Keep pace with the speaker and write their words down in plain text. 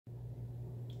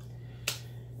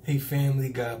Hey family,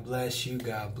 God bless you,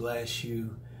 God bless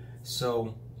you.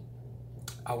 So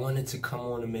I wanted to come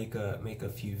on and make a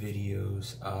few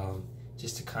videos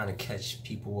just to kind of catch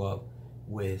people up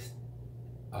with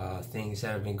things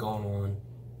that have been going on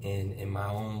in my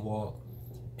own walk,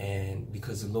 and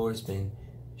because the Lord's been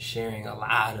sharing a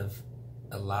lot of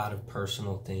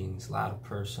personal things, a lot of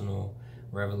personal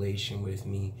revelation with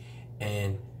me,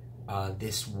 and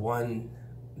this one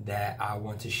that I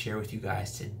want to share with you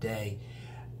guys today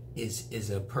is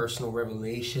a personal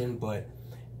revelation, but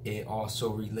it also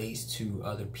relates to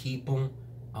other people.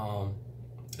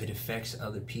 It affects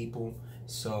other people,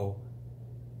 so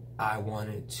I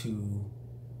wanted to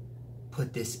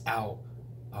put this out.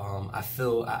 I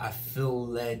feel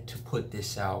led to put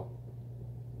this out.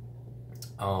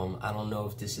 I don't know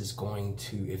if this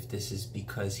is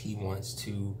because he wants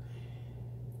to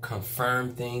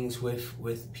confirm things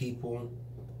with people,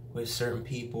 with certain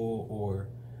people, or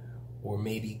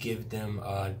maybe give them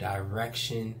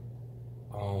direction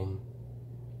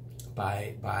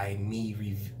by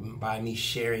me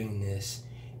sharing this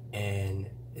and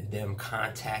them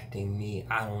contacting me.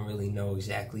 I don't really know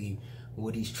exactly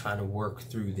what he's trying to work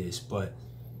through this,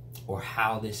 or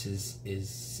how this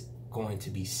is going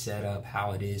to be set up,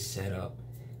 how it is set up,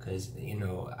 because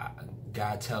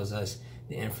God tells us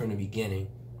the end from the beginning.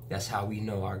 That's how we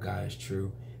know our God is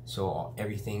true. So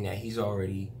everything that he's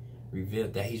already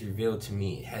revealed to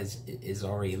me is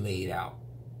already laid out,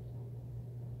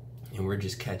 and we're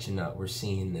just catching up. We're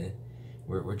seeing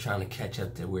we're trying to catch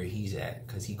up to where he's at,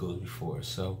 because he goes before us.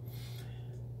 So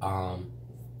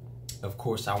of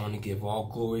course I want to give all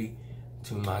glory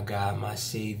to my God, my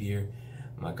Savior,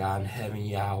 my God in heaven,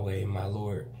 Yahweh, my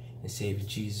Lord and Savior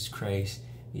Jesus Christ,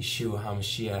 Yeshua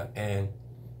HaMashiach. And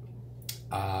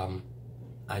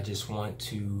I just want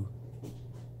to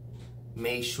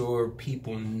make sure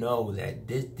people know that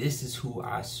this is who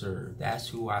I serve. That's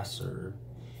who I serve.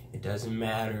 It doesn't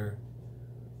matter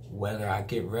whether I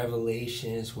get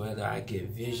revelations, whether I get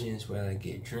visions, whether I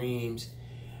get dreams,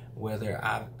 whether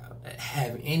I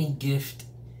have any gift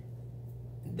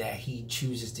that he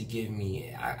chooses to give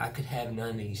me. I could have none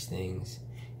of these things,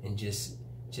 and just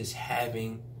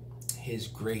having his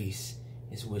grace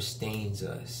is what sustains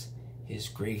us. His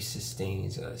grace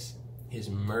sustains us. His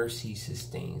mercy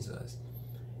sustains us.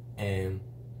 And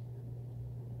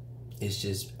it's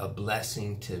just a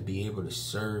blessing to be able to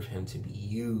serve him, to be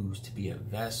used, to be a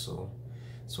vessel.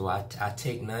 So I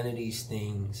take none of these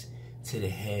things to the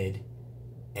head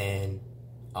and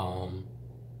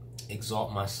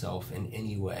exalt myself in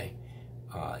any way.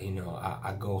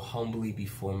 I go humbly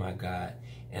before my God,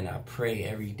 and I pray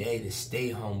every day to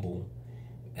stay humble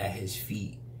at his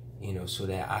feet, so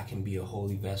that I can be a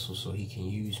holy vessel, so he can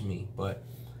use me. But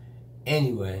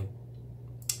anyway,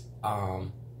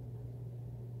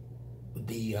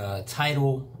 the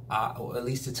title, or at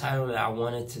least the title that I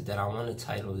want to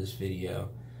title this video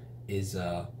is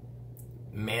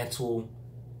Mantle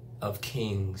of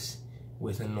Kings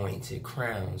with Anointed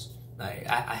Crowns.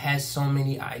 I had so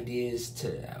many ideas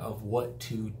of what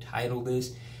to title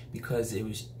this, because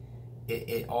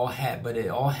it all had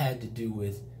to do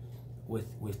with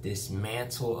this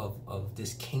mantle of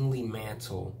this kingly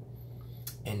mantle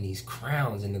and these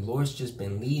crowns. And the Lord's just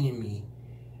been leading me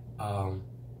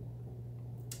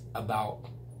about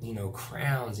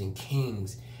crowns and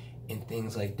kings and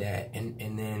things like that,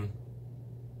 and then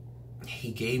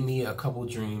he gave me a couple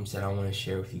dreams that I want to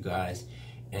share with you guys,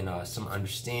 and some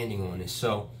understanding on it.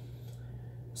 So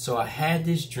I had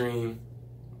this dream,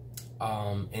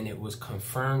 and it was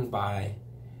confirmed by,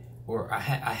 or I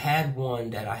had one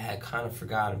that I had kind of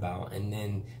forgot about, and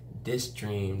then this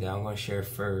dream that I'm going to share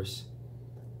first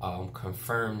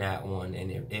confirmed that one,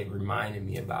 and it reminded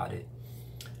me about it.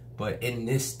 But in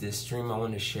this dream I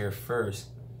want to share first,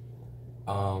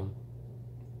 I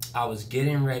was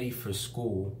getting ready for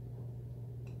school,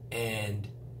 and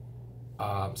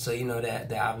so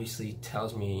that obviously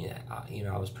tells me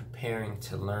I was preparing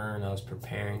to learn. I was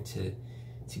preparing to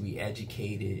be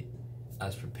educated. I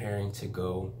was preparing to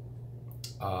go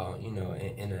in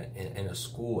a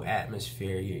school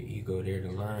atmosphere. You go there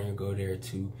to learn, you go there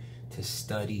to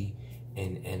study,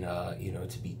 and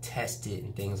to be tested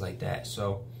and things like that.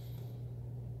 So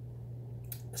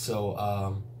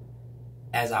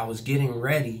as I was getting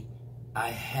ready, I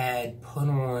had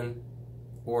on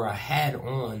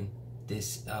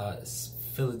this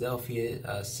Philadelphia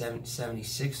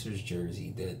 76ers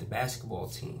jersey, the basketball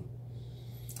team,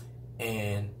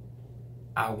 and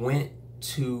I went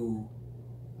to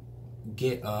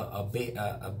get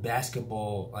a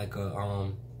basketball, like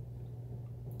a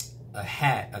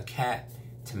cap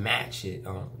to match it,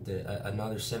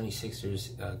 another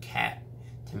 76ers cap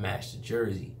to match the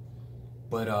jersey.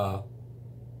 But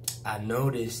I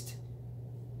noticed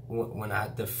when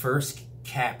the first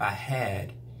cap I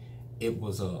had, it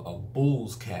was a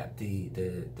Bulls cap,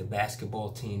 the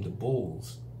basketball team, the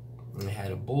Bulls, and it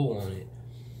had a bull on it.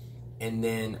 And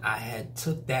then I had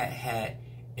took that hat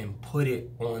and put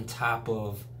it on top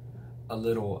of a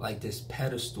little, like, this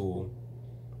pedestal,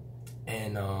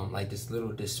 and like this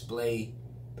little display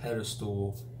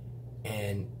pedestal,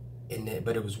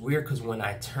 but it was weird because when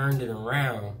I turned it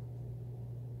around,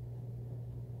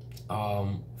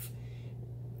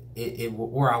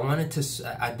 where I wanted to,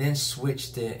 I then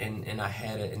switched it, and then I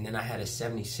had a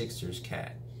 76ers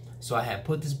cap. So I had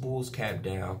put this Bulls cap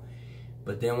down,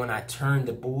 but then when I turned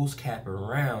the Bulls cap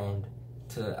around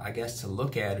to, I guess, to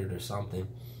look at it or something,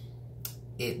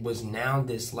 it was now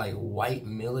this like white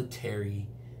military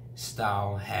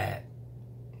style hat,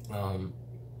 and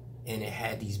it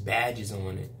had these badges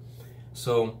on it.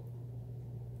 So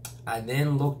I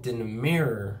then looked in the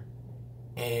mirror,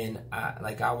 and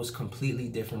I was completely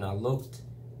different. I looked,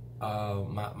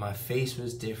 my face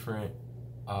was different,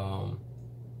 and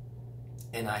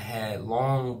I had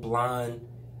long blonde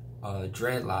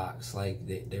dreadlocks, like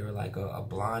they were like a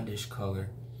blondish color,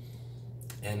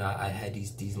 and I had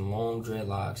these long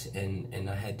dreadlocks, and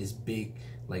I had this big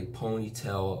like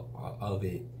ponytail of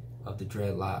the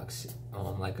dreadlocks,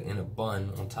 like in a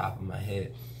bun on top of my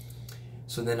head.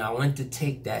 So then I went to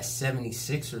take that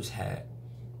 76ers hat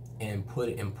and put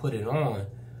it on,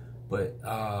 but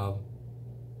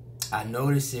I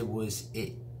noticed it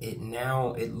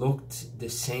looked the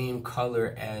same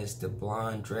color as the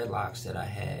blonde dreadlocks that I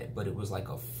had, but it was like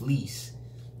a fleece.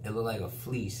 It looked like a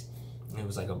fleece. It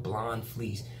was like a blonde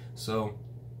fleece. So,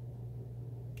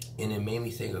 and it made me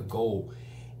think of gold.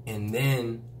 And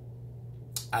then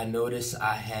I noticed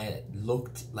I had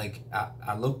looked, like,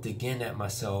 I looked again at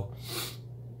myself,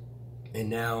 and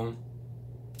now,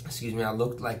 I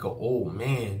looked like an old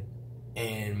man,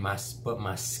 and my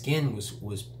skin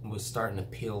was starting to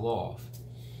peel off.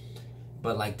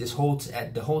 But like the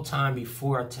whole time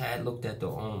before I had looked at that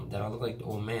I looked like the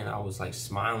old man, I was like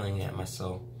smiling at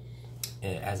myself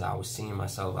as I was seeing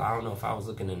myself. I don't know if I was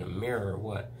looking in a mirror or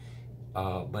what,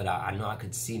 but I know I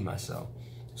could see myself.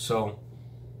 So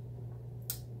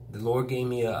the Lord gave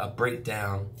me a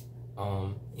breakdown,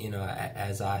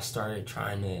 as I started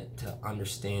trying to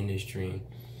understand this dream.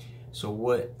 So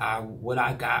what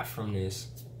I got from this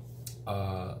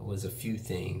was a few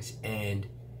things, and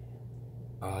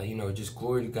just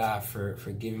glory to God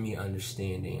for giving me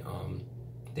understanding.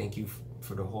 Thank you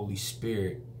for the Holy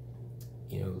Spirit,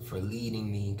 for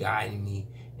leading me, guiding me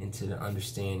into the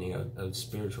understanding of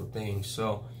spiritual things.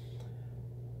 So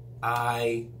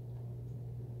I'm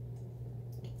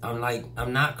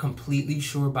not completely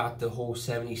sure about the whole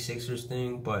 76ers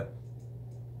thing, but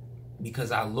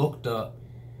because I looked up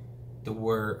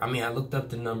I looked up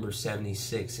the number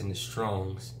 76 in the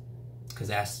Strongs, because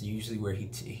that's usually where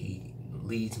he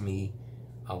leads me,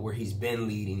 where he's been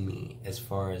leading me as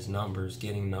far as numbers,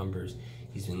 getting numbers.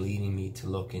 He's been leading me to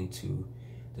look into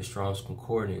the Strong's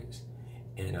Concordance,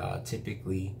 and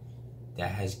typically that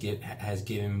has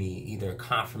given me either a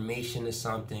confirmation of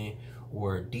something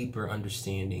or a deeper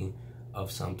understanding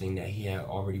of something that he had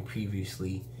already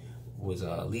previously was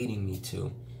leading me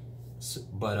to. So,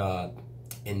 but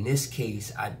in this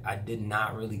case, I did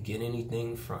not really get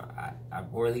anything from,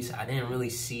 or at least I didn't really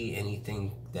see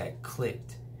anything that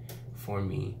clicked for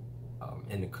me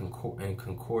in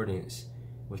concordance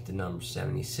with the number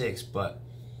 76. But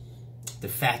the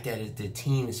fact that the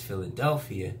team is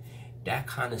Philadelphia, that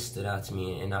kind of stood out to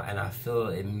me, and I feel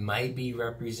it might be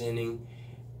representing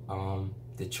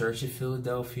the Church of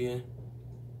Philadelphia.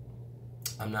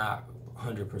 I'm not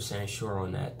 100% sure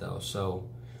on that though. So,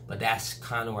 but that's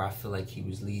kind of where I feel like he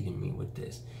was leading me with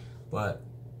this. But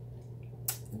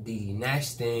the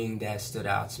next thing that stood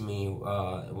out to me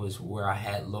was where I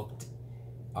had looked.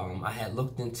 I had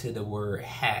looked into the word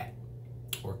hat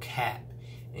or cap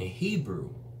in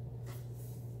Hebrew,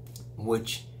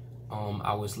 which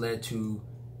I was led to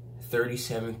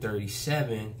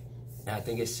 3737, and I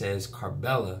think it says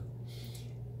Karbella,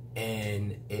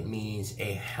 and it means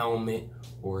a helmet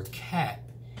or cap.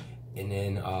 And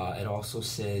then it also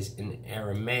says in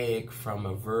Aramaic, from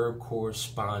a verb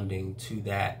corresponding to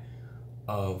that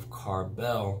of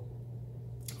Karbel,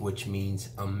 which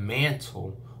means a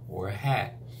mantle or a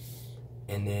hat.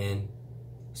 And then,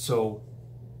 so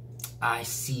I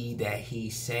see that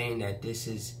he's saying that this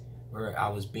is, or I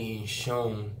was being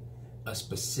shown a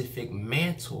specific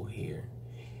mantle here.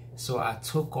 So I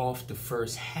took off the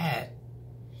first hat,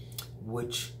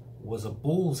 which was a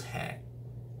bull's hat.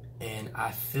 And I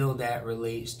feel that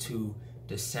relates to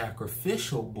the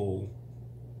sacrificial bull,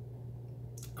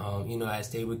 as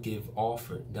they would give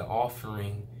the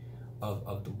offering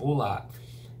of the bullock,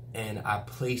 and I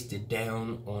placed it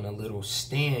down on a little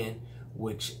stand,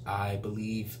 which I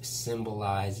believe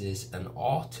symbolizes an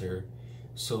altar.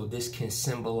 So this can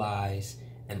symbolize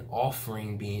an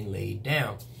offering being laid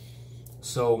down.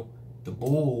 So the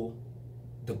bull's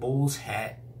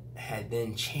hat had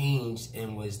then changed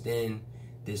and was then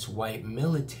this white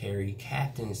military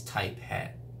captain's type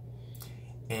hat,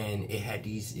 and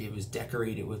it was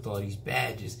decorated with all these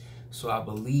badges. So I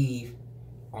believe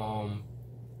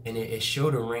and it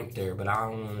showed a rank there, but I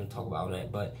don't want to talk about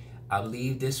that. But I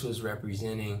believe this was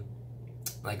representing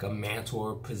like a mantle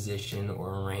or position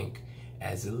or a rank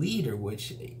as a leader,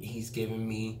 which he's given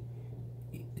me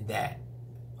that.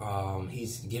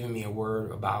 He's given me a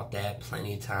word about that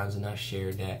plenty of times, and I've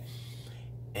shared that.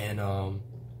 And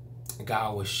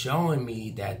God was showing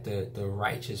me that the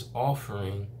righteous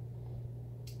offering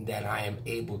that I am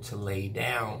able to lay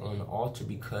down on the altar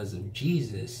because of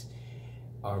Jesus,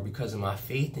 or because of my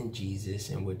faith in Jesus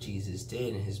and what Jesus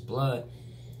did in his blood,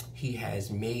 he has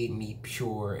made me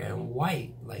pure and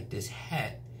white, like this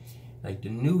hat, like the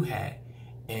new hat,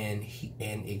 and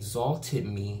exalted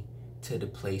me to the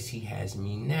place he has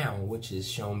me now, which is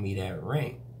showing me that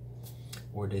rank,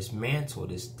 or this mantle,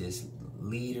 this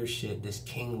leadership, this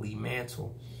kingly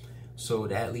mantle. So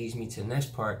that leads me to the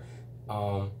next part,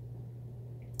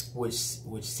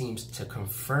 which seems to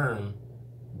confirm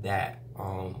that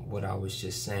what I was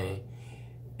just saying.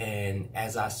 And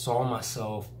as I saw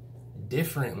myself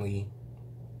differently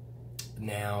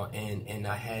now, and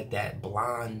I had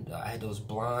those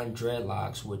blonde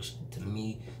dreadlocks, which to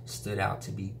me stood out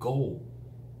to be gold,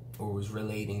 or was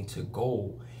relating to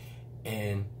gold.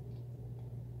 And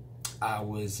I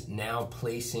was now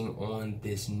placing on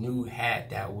this new hat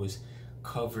that was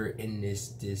covered in this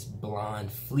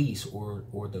blonde fleece,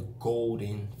 or the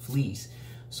golden fleece.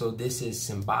 So this is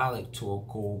symbolic to a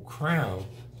gold crown,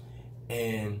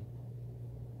 and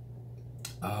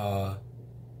a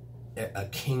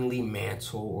kingly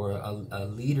mantle, or a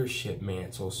leadership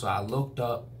mantle. So I looked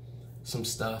up some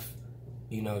stuff,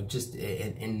 just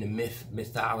in the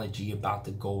mythology about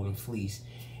the golden fleece,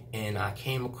 and I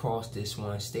came across this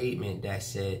one statement that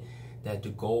said that the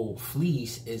gold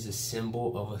fleece is a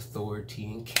symbol of authority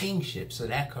and kingship. So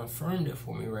that confirmed it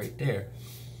for me right there.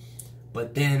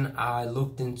 But then I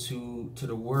looked into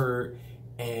the word,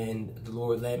 and the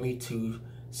Lord led me to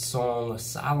Song of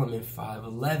Solomon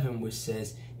 5:11, which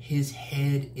says, his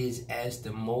head is as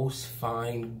the most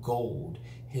fine gold,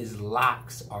 his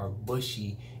locks are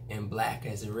bushy and black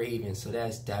as a raven. So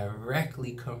that's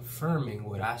directly confirming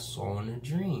what I saw in a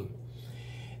dream.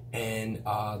 And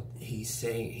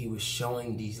he was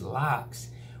showing these locks,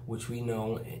 which we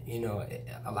know,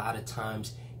 a lot of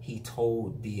times he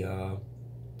told the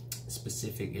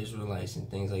specific Israelites and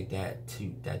things like that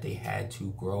that they had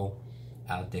to grow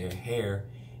out their hair,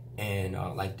 and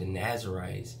like the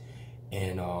Nazarites.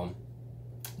 And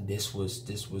this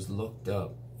was looked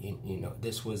up,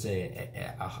 this was a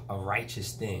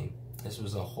righteous thing. This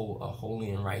was a holy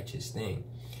and righteous thing.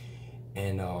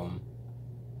 And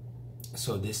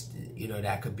so this,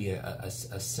 that could be a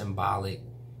symbolic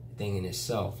thing in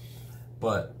itself.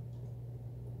 But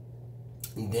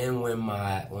then when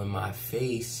my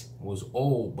face was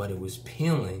old, but it was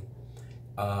peeling,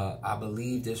 I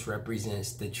believe this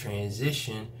represents the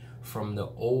transition from the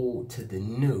old to the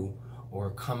new, or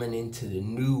coming into the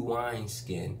new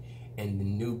wineskin and the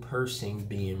new person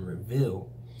being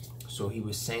revealed. So he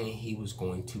was saying he was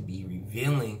going to be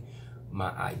revealing my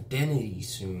identity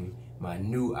soon, my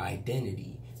new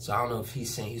identity. So I don't know if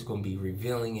he's saying he's going to be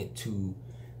revealing it to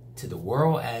the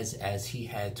world as he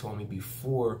had told me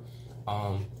before,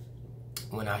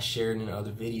 when I shared in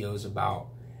other videos about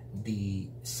the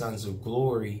sons of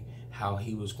glory, how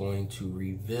he was going to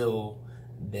reveal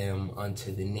them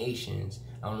unto the nations.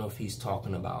 I don't know if he's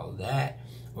talking about that,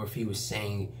 or if he was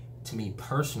saying to me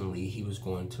personally, he was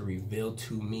going to reveal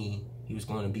to me, he was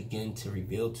going to begin to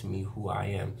reveal to me who I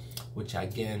am, which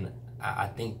again, I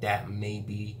think that may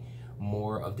be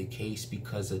more of the case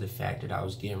because of the fact that I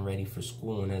was getting ready for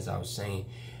school. And as I was saying,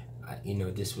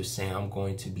 this was saying I'm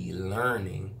going to be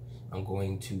learning.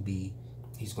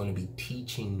 He's going to be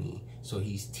teaching me. So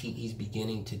he's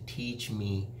beginning to teach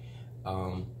me,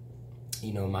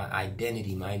 my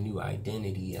identity, my new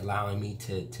identity, allowing me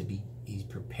to be, he's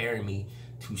preparing me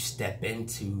to step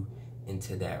into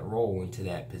that role, into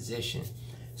that position.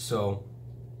 So,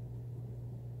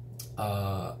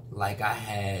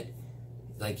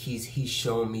 he's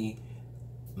shown me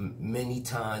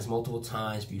multiple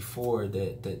times before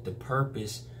the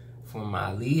purpose for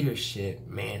my leadership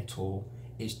mantle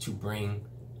is to bring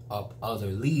up other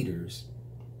leaders,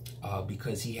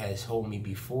 because he has told me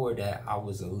before that I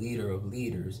was a leader of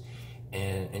leaders.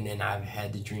 And then I've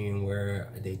had the dream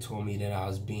where they told me that I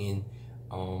was being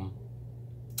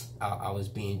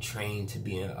trained to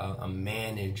be a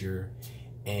manager,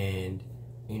 and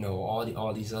you know,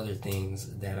 all these other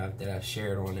things that I've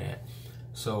shared on that.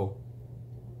 So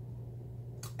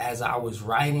as I was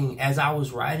writing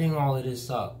all of this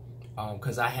up,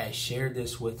 because I had shared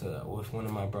this with one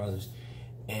of my brothers,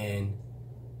 and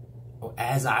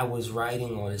as I was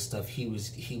writing all this stuff, he was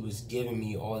giving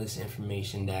me all this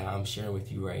information that I'm sharing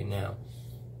with you right now.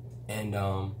 And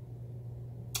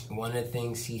one of the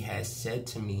things he has said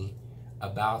to me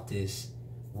about this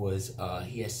was,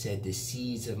 he has said, the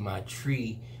seeds of my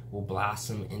tree will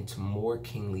blossom into more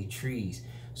kingly trees.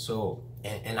 So,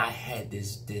 and I had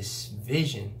this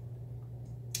vision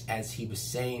as he was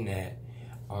saying that.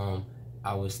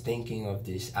 I was thinking of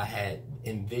this. I had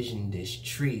envisioned this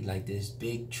tree, like this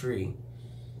big tree,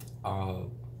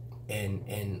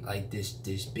 and like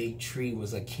this big tree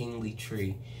was a kingly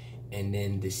tree, and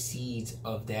then the seeds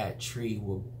of that tree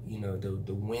will, you know,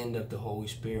 the wind of the Holy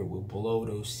Spirit will blow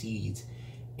those seeds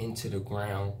into the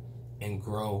ground and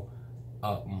grow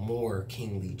up more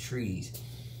kingly trees.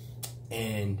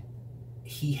 And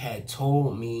he had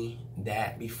told me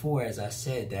that before, as I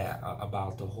said, that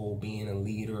about the whole being a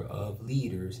leader of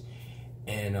leaders.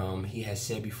 And he had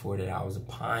said before that I was a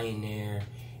pioneer,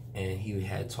 and he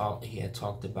had talked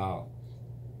about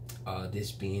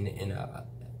this being in a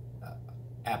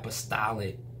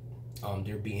apostolic,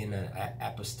 there being an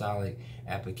apostolic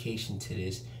application to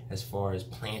this as far as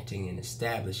planting and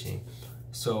establishing.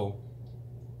 So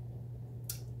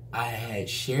I had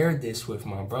shared this with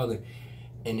my brother,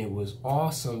 and it was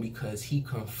awesome because he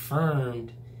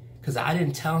confirmed, because I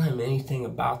didn't tell him anything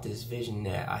about this vision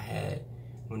that I had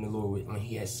when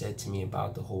he had said to me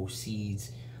about the whole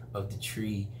seeds of the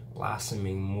tree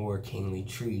blossoming more kingly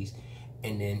trees.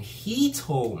 And then he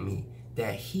told me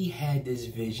that he had this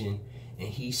vision and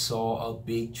he saw a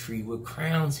big tree with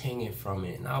crowns hanging from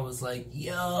it. And I was like,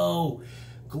 yo,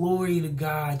 glory to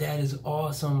God, that is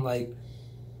awesome. Like,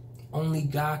 only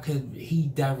God could, he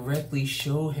directly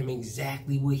showed him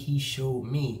exactly what he showed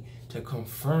me to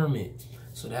confirm it.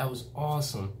 So that was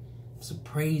awesome. So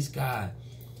praise God.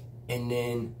 And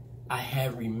then I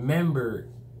had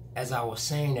remembered, as I was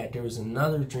saying that, there was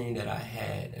another dream that I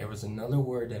had. There was another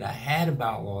word that I had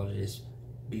about all of this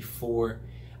before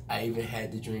I even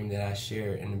had the dream that I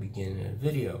shared in the beginning of the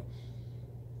video.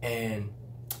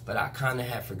 But I kind of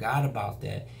had forgot about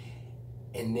that.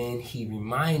 And then he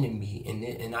reminded me,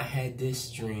 and I had this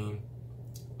dream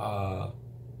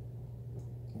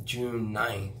June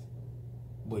 9th,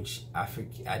 which I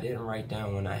didn't write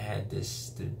down when I had this,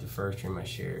 the first dream I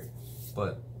shared.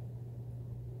 But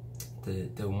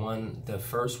the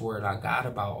first word I got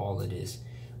about all of this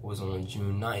was on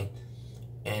June 9th.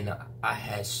 And I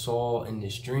had saw in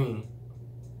this dream,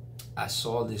 I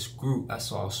saw this group, I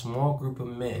saw a small group of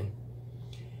men.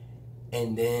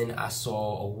 And then I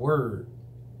saw a word.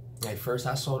 Like, first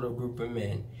I saw the group of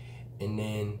men, and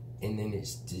then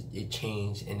it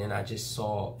changed, and then I just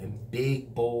saw in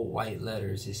big bold white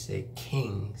letters it said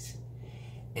kings.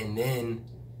 And then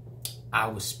I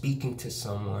was speaking to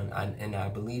someone, and I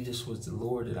believe this was the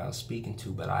Lord that I was speaking to,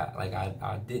 but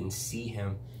I didn't see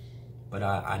him, but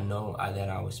I know that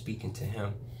I was speaking to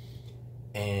him.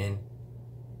 And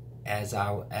as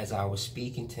I was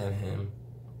speaking to him,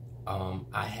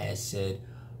 I had said,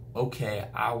 okay,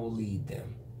 I will lead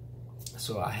them.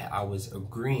 So I was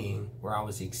agreeing, or I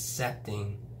was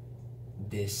accepting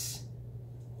this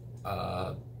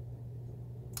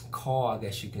call, I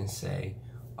guess you can say,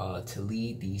 to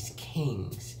lead these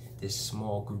kings, this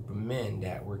small group of men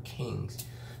that were kings.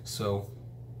 So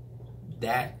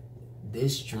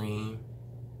this dream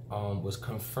was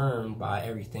confirmed by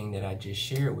everything that I just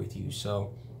shared with you.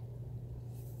 So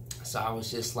I was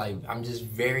just like, I'm just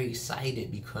very excited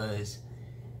because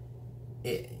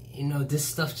you know, this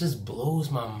stuff just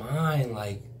blows my mind.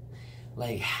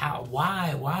 Like how,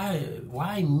 why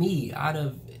me out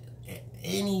of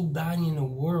anybody in the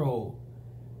world?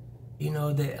 You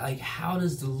know, that, like, how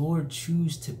does the Lord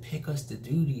choose to pick us to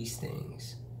do these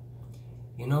things?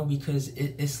 You know, because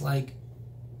it's like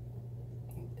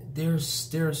there's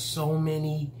so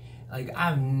many. Like,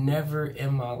 I've never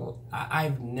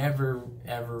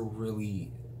ever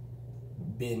really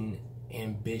been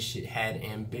had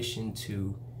ambition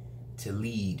to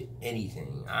lead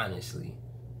anything, honestly.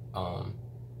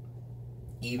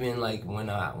 Even like when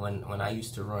I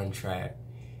used to run track,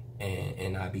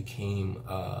 and I became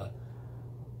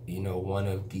you know, one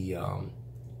of the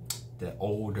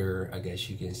older, I guess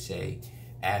you can say,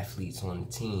 athletes on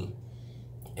the team.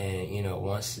 And, you know,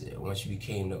 once you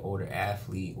became the older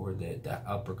athlete or the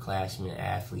upperclassman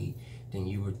athlete, then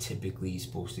you were typically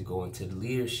supposed to go into the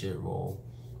leadership role,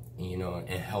 you know,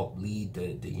 and help lead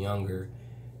the younger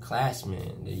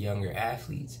classmen, the younger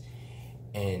athletes.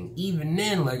 And even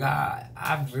then, like,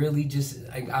 I've really just,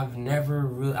 like, I've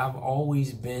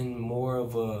always been more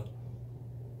of a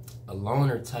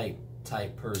loner type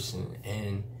person,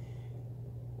 and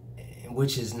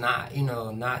which is not, you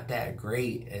know, not that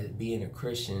great at being a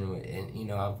Christian. And, you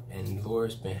know, and the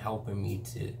Lord's been helping me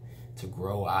to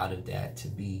grow out of that, to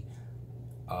be,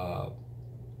 to,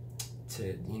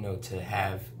 you know, to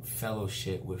have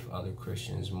fellowship with other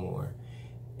Christians more,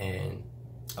 and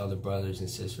other brothers and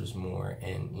sisters more,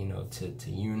 and, you know, to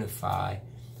unify,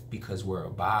 because we're a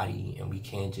body, and we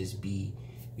can't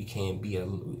be a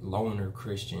loner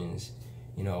Christians,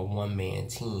 you know, a one-man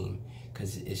team,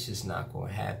 because it's just not going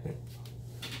to happen.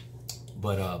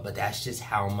 But that's just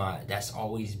that's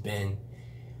always been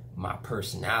my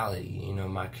personality, you know,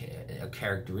 a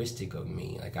characteristic of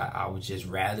me. Like, I would just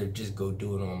rather just go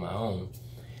do it on my own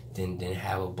than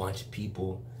have a bunch of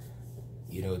people,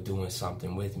 you know, doing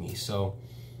something with me. So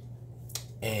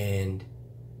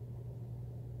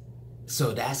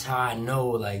that's how I know,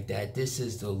 like, that this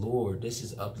is the Lord, this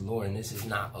is of the Lord, and this is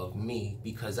not of me,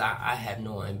 because I have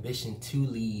no ambition to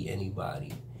lead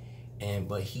anybody.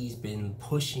 But he's been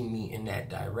pushing me in that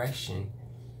direction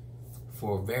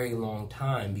for a very long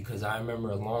time, because I remember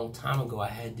a long time ago I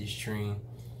had this dream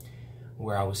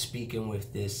where I was speaking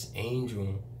with this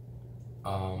angel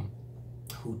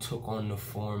who took on the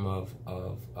form of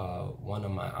one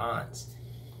of my aunts,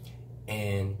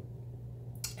 and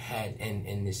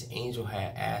this angel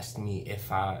had asked me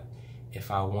if I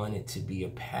wanted to be a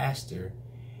pastor,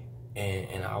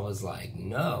 and I was like,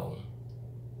 no.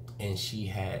 And she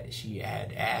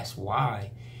had asked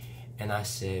why, and I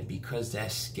said, because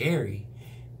that's scary.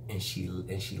 And she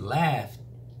laughed,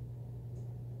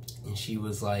 and she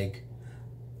was like,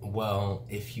 well,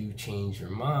 if you change your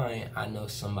mind, I know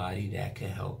somebody that could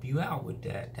help you out with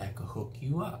that could hook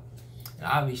you up. And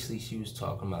obviously she was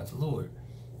talking about the Lord.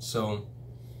 So,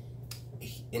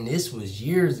 and this was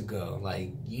years ago,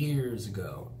 like years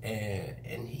ago,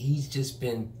 and he's just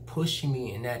been pushing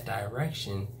me in that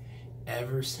direction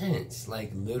ever since,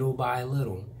 like, little by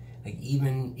little. Like,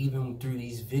 even through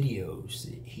these videos,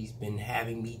 he's been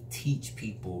having me teach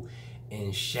people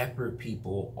and shepherd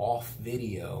people off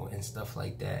video and stuff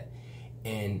like that,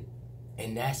 and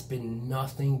that's been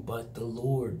nothing but the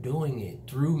Lord doing it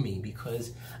through me,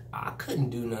 because I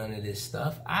couldn't do none of this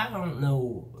stuff. I don't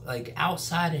know, like,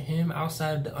 outside of him,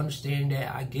 outside of the understanding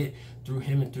that I get through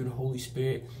him and through the Holy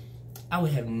Spirit, I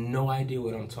would have no idea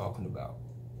what I'm talking about.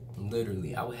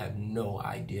 Literally, I would have no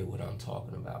idea what I'm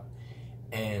talking about.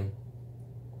 And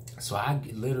so I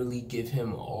literally give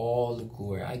him all the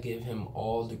glory. I give him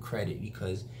all the credit,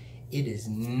 because it is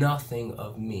nothing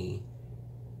of me.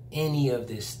 Any of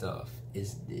this stuff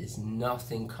is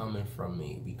nothing coming from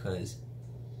me, because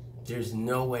there's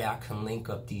no way I can link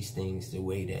up these things the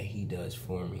way that he does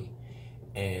for me.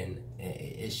 And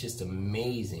it's just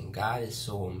amazing. God is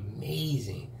so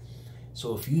amazing.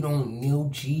 So if you don't know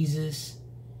Jesus,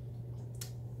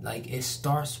 like, it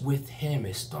starts with him.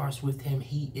 It starts with him.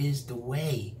 He is the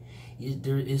way.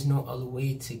 There is no other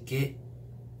way to get,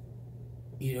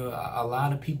 you know, a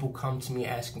lot of people come to me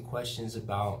asking questions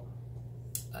about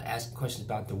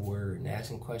the word, and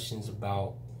asking questions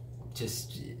about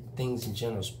just things in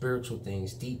general, spiritual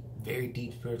things, deep, very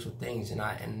deep spiritual things. And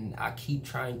I keep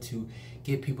trying to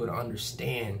get people to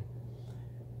understand,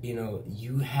 you know,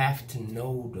 you have to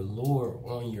know the Lord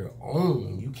on your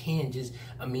own. You can't just,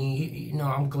 I mean, you know,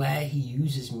 I'm glad he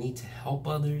uses me to help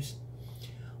others,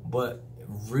 but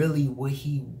really what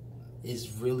he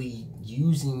is really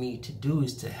using me to do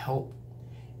is to help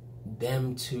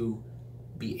them to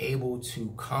be able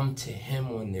to come to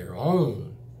him on their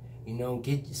own, you know,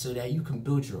 so that you can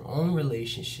build your own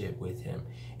relationship with him,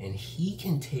 and he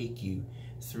can take you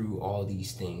through all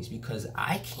these things, because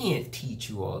I can't teach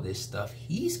you all this stuff.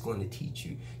 He's going to teach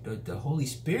you. The Holy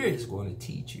Spirit is going to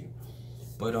teach you.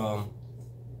 But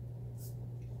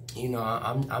you know,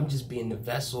 I'm just being the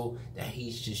vessel that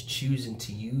he's just choosing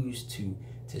to use to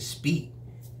speak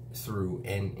through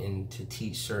and to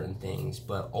teach certain things.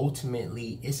 But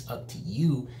ultimately, it's up to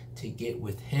you to get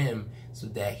with him so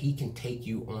that he can take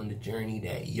you on the journey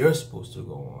that you're supposed to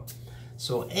go on.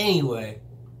 So anyway,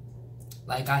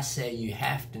 like I said, you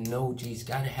have to know Jesus.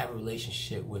 Got to have a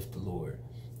relationship with the Lord.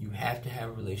 You have to have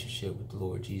a relationship with the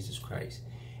Lord Jesus Christ.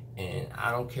 And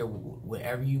I don't care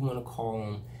whatever you want to call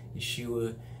him,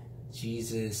 Yeshua,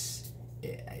 Jesus,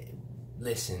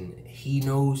 listen, he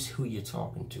knows who you're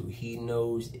talking to. He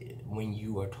knows when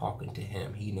you are talking to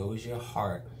him. He knows your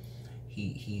heart.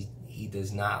 He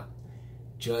does not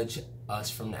judge us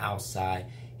from the outside.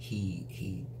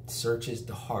 He searches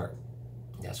the heart.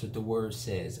 That's what the word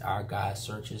says. Our God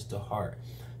searches the heart.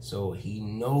 So he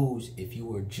knows if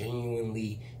you are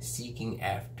genuinely seeking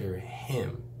after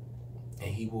him.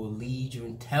 And he will lead you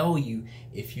and tell you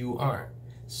if you aren't.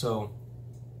 So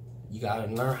you got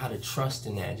to learn how to trust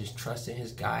in that. Just trust in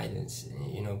his guidance,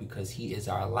 you know, because he is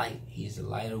our light. He is the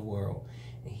light of the world.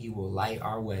 And he will light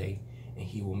our way. And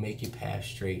he will make your path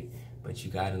straight. But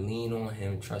you got to lean on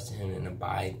him, trust in him, and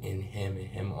abide in him and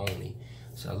him only.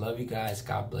 So I love you guys.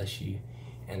 God bless you.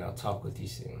 And I'll talk with you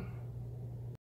soon.